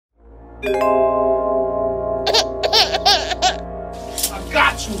I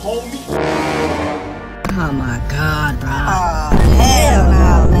got you, homie. Oh my God, bro. Oh, hell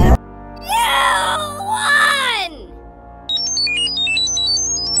no, man. You won!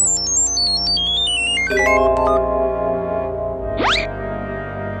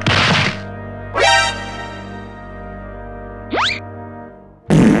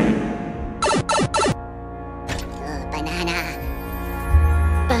 Banana.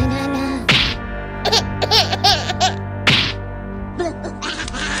 Banana.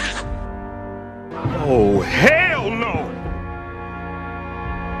 Oh, hell no!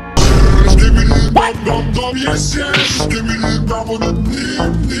 Yes, yes, give me the double the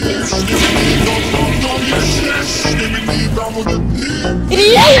yes, give me the yes, yes, give me the double the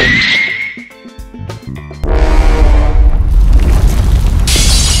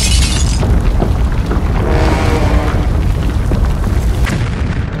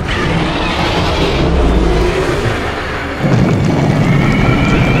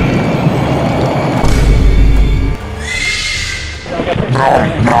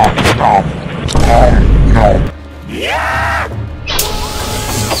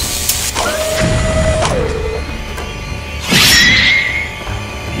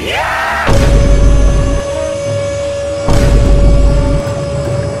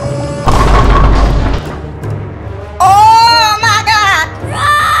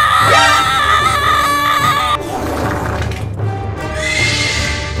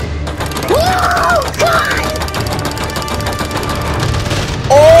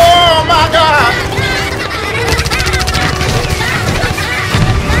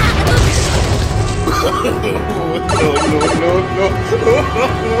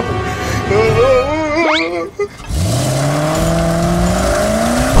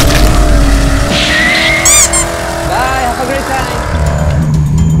Bye, have a great time.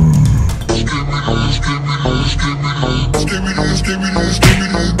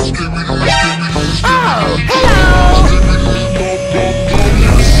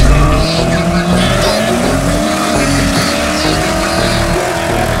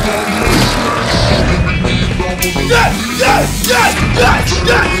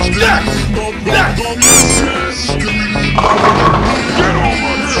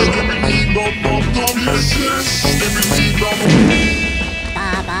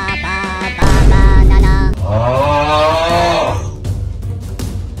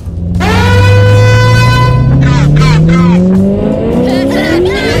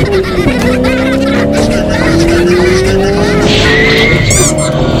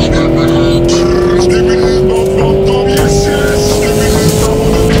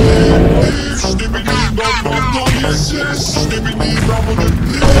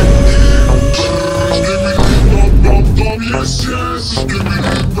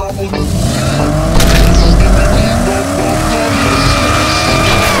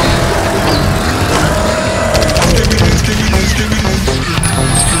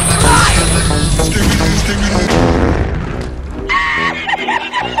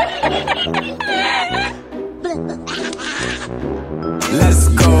 Let's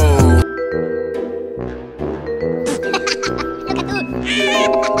go.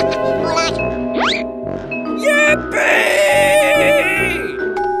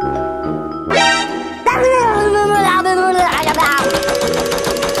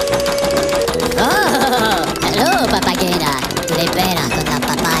 Hello, papagena. Libera con la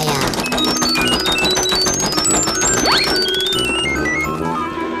papaya.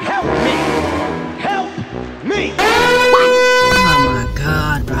 Help me! Help me! Oh my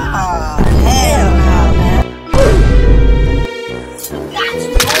God, bro. Oh, hell no, man.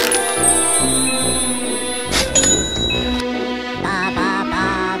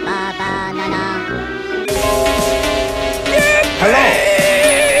 Hello,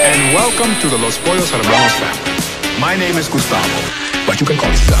 and welcome to the Los Pollos Hermanos family. My name is Gustavo, but you can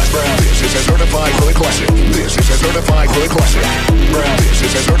call me Gus. This is a certified hood classic. This is a certified hood classic. This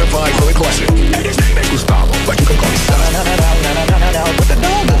is a certified hood classic. And his name is Gustavo, but you can call me Gus.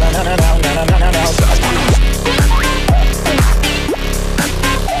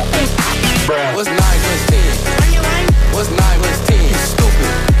 What's 9 plus 10? What's 9 plus 10? You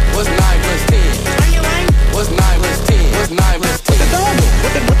stupid. What's 9 plus 10? What's 9 plus 10? What's 9 plus 10?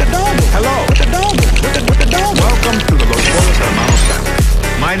 Hello. Welcome to the Los Pollos Hermanos family.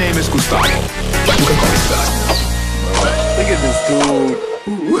 My name is Gustavo, but you can call me Gus. Look at this dude.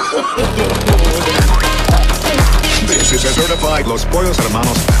 This is a certified Los Pollos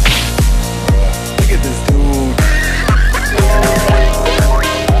Hermanos family. Look at this dude.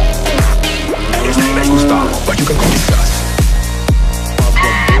 His name is Gustavo, but you can call me Gus.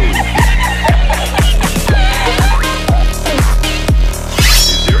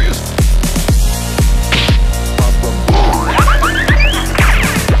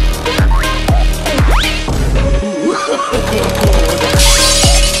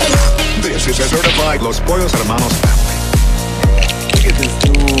 Los Pollos Hermanos family. Look at this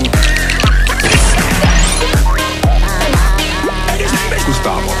dude. His name is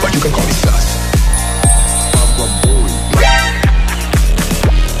Gustavo, but you can call me Sus.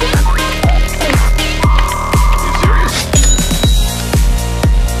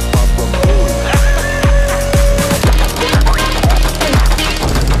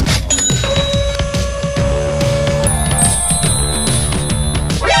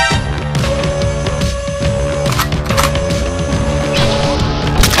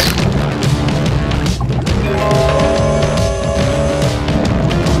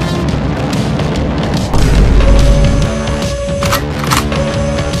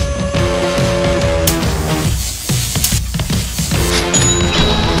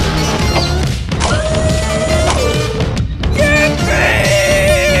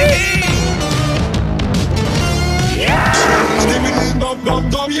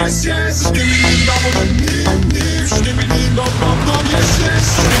 Yes, yes, give me the double the nip, give me the double, yes,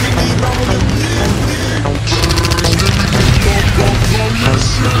 yes, give me the double the nip, give me the double, yes,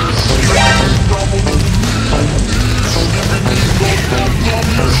 yes, give me the double the nip, give me the double,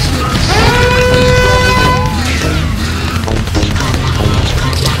 yes, yes.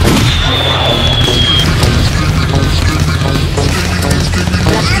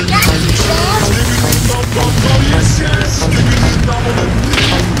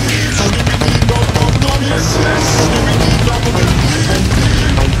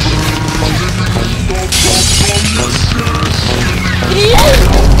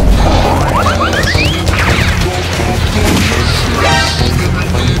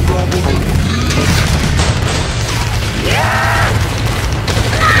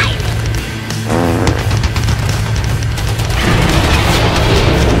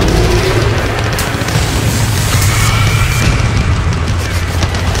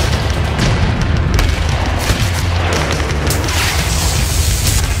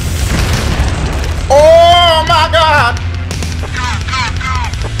 Oh my God!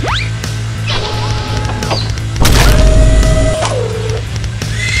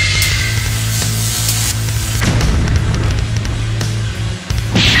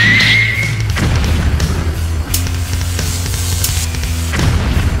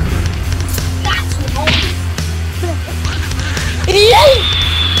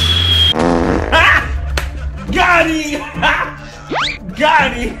 Got him!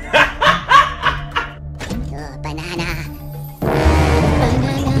 Got him! Banana.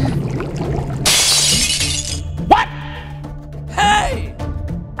 What? Hey!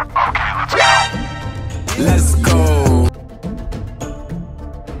 Let's go.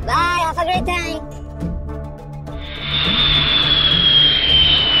 Bye, have a great time.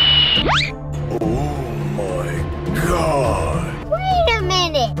 Oh my God! Wait a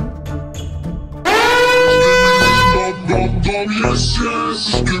minute. Yes, yes,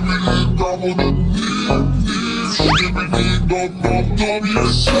 give me the double the nip, give me the double,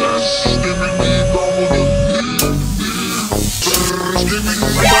 yes, yes, give me the double the nip, give me the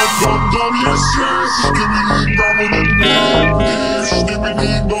double, yes, yes, give me the double the nip, give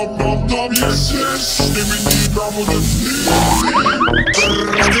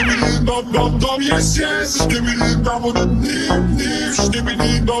me the double, yes, yes, give me the double the nip, give me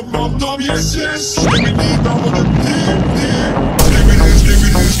the double, yes, yes, give me the double the nip, give me the double,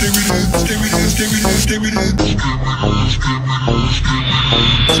 yes, yes, give me the double the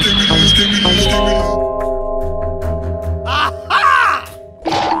nip.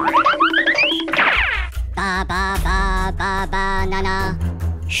 Ba ba ba ba banana.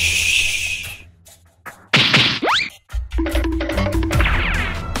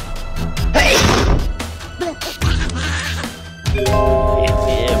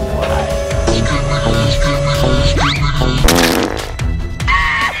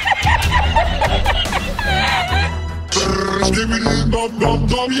 Give me the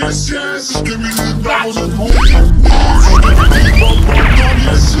double, yes, yes, give me the double, give me the double,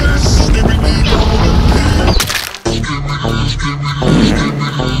 yes, yes, give me the double,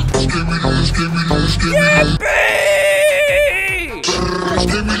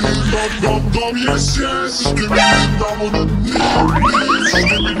 give me the double, yes, yes, give me the double, give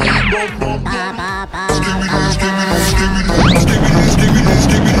me the double, Ba ba ba.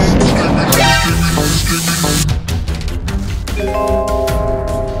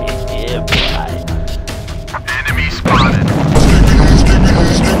 Enemy spotted.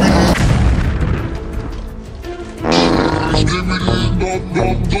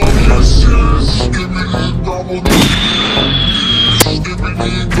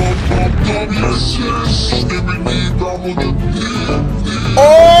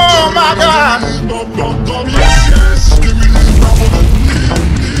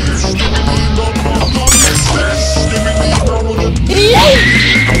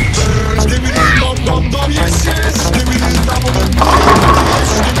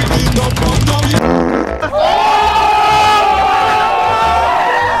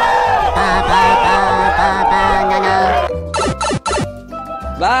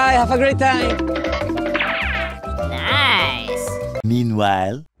 Bye, have a great time. Nice.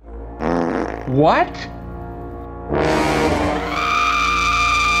 Meanwhile. What?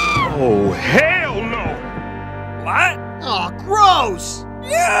 Oh, hell no! What? Oh, gross!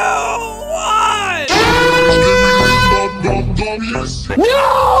 You won!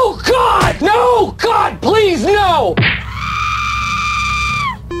 No! God! No! God, please, no!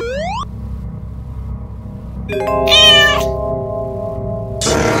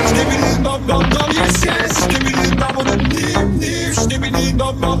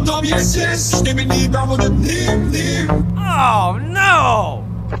 Oh no!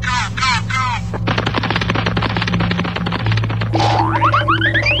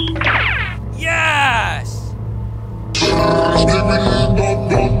 Yes!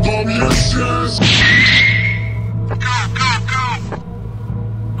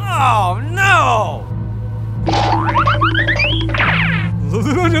 Oh no!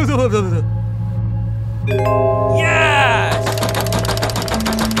 Yes!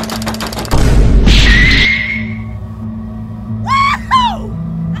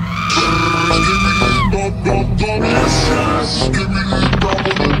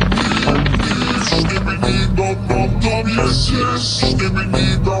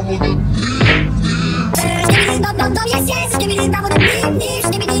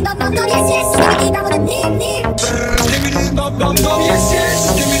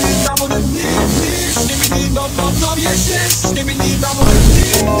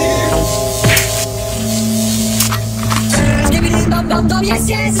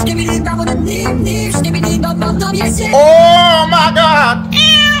 Oh my God!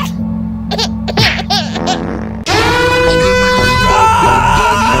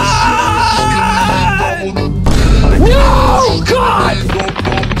 No! God!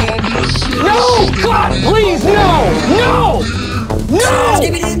 No! God, please, no! No! No!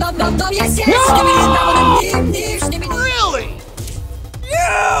 Really?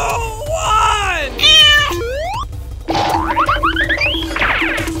 You won!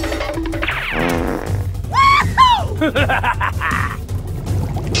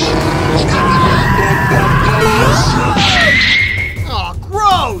 Oh,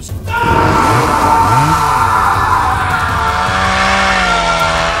 gross!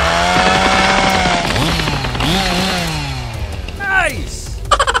 Nice!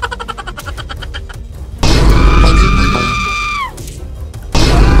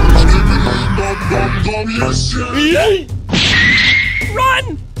 Run!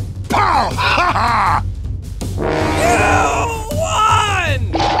 Pow! Ha ha! You won!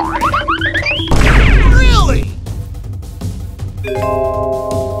 Really?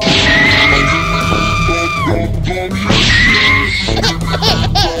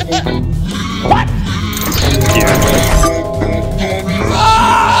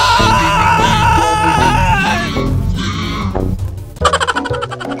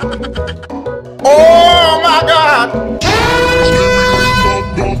 Oh my God!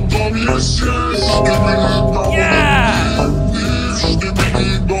 Yeah!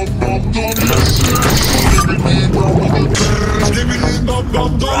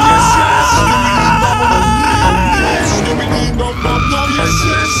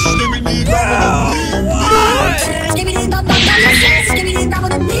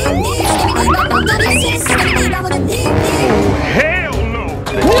 Hell no!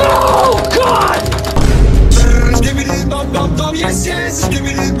 No! God!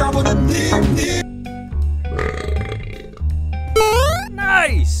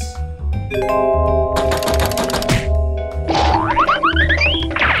 Nice!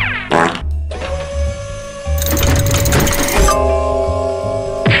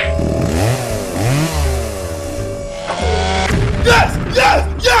 Yes! Yes!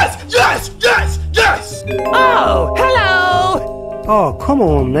 Yes! Yes! Yes! Yes! Oh, hello! Oh, come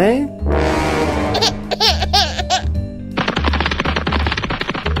on, man.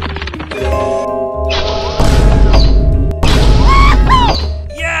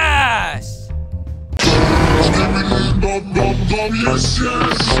 Yes!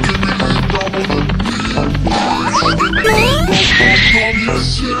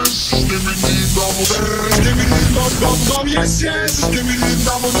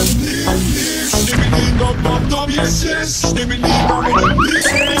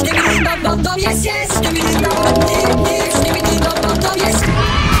 Yes,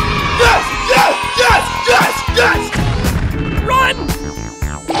 yes, yes, yes, yes! Run!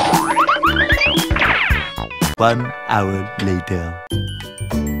 1 hour later.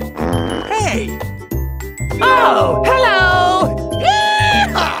 Hey! Oh, hello!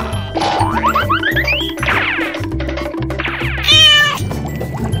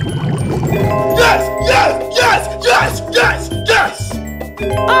 Yes, yes, yes, yes, yes, yes!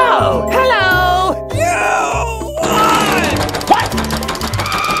 Oh, hello! You won! What?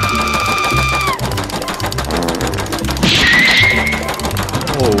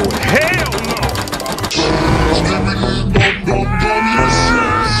 Oh, hell no!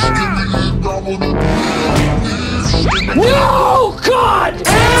 No, God!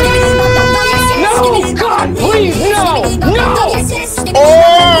 No, God, please, no! No!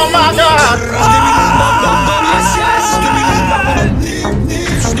 Oh my God!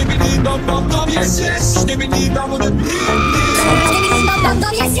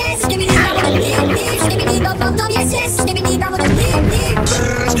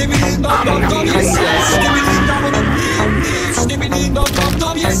 No,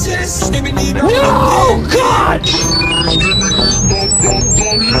 God!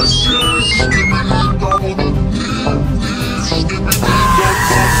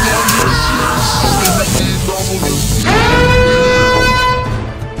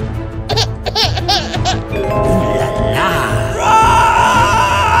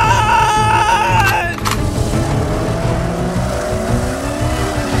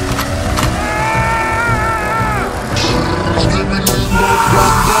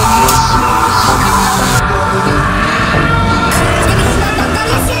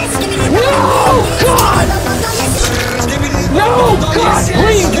 No, God,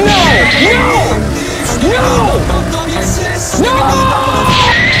 please, no! No! No! No!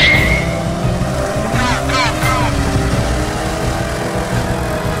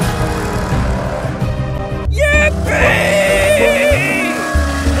 Yes.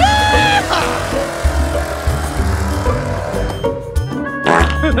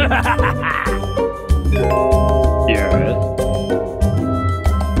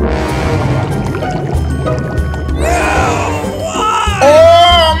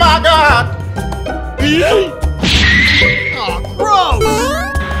 Oh my God! Oh, gross!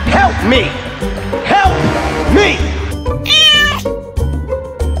 Help me! Help me!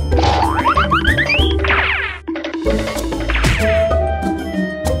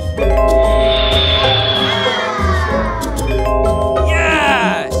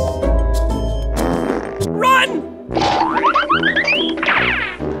 Yes! Run!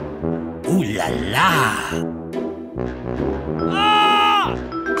 Ooh la la! Ah!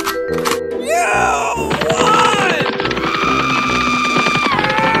 You won!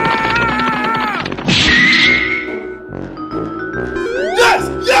 Yes,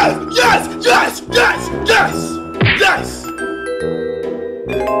 yes, yes, yes, yes, yes, yes!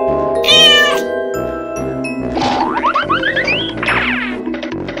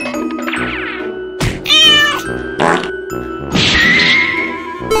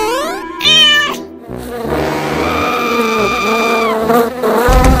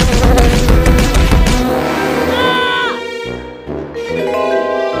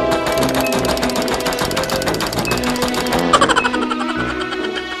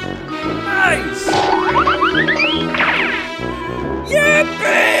 Nice!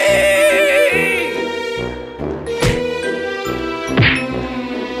 Yippee!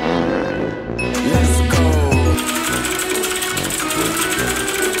 Let's go.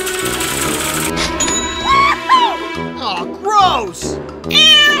 Oh, gross!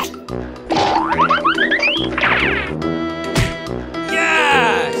 Yes!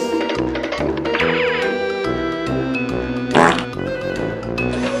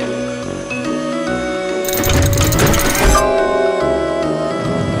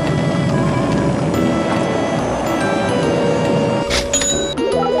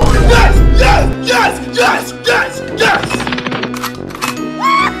 Yes, yes, yes, yes!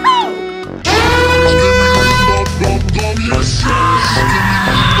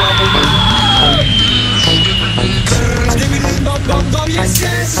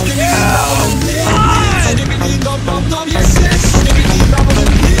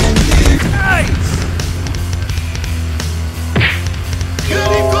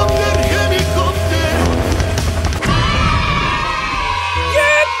 Helicopter, helicopter!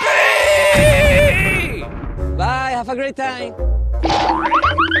 Yippee! Bye, have a great time.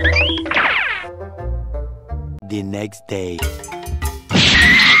 The next day.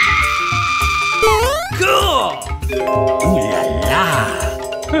 Cool! Ooh la la!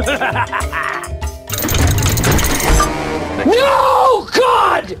 No,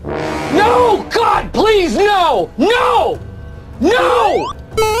 God! No, God, please, no! No! No!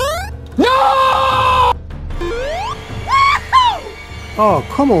 No! Oh,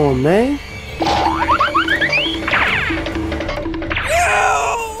 come on, man.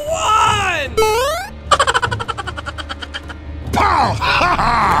 Pow! Ha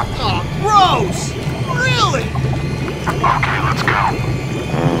ha! Oh, gross! Really? Okay, let's go.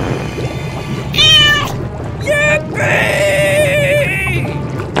 Yippee!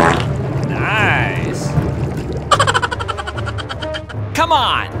 Nice. Come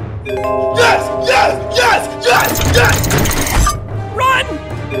on. Yes! Yes! Yes! Yes! Yes! Run!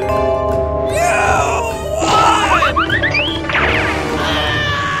 You won!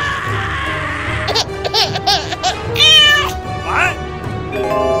 What?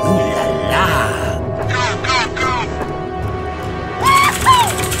 Ooh la la. Go, go, go!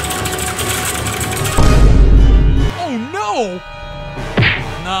 Oh no!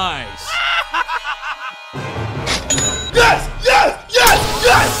 Nice. Yes! Yes! Yes!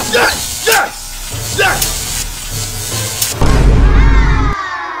 Yes! Yes! Yes! Yes!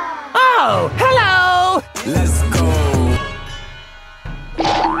 Oh, hello! Let's go.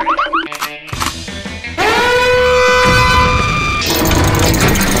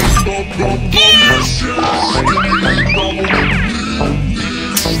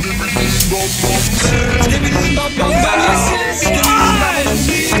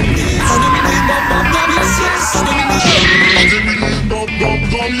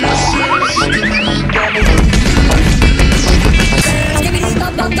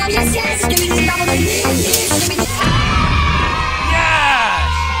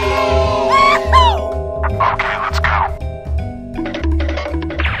 Okay, let's go.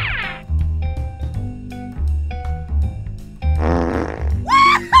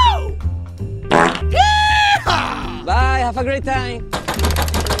 Bye, have a great time.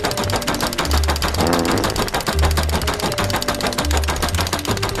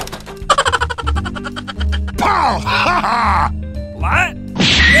 Pow! Ha ha! What?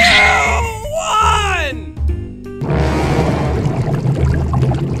 You won!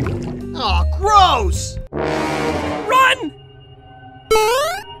 Oh, gross! Run!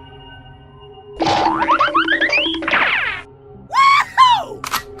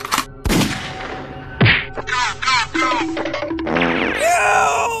 You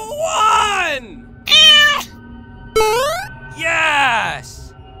won! Yes!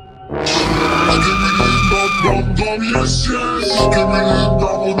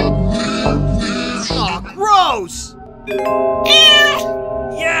 Oh, gross!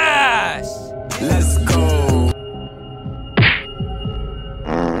 Yes! Let's go.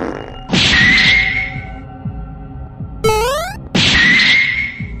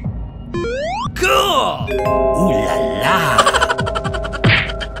 Cool! Ooh la la.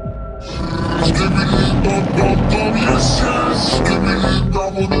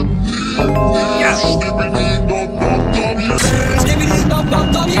 Yes! You won!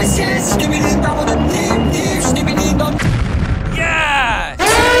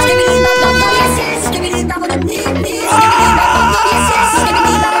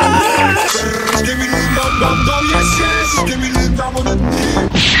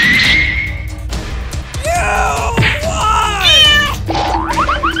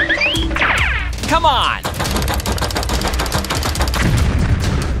 Come on!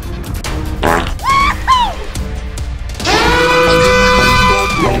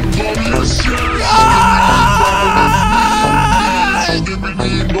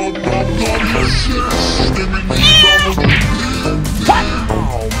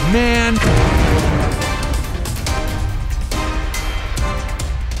 Oh, man!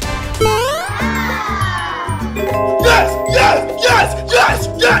 Yes! Yes! Yes! Yes!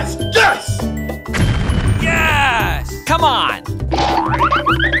 Yes! Yes! Yes! Come on!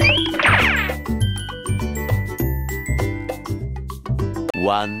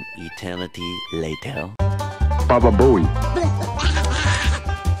 One eternity later. Baba Booey.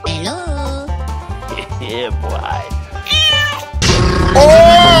 Hello. Yeah, boy.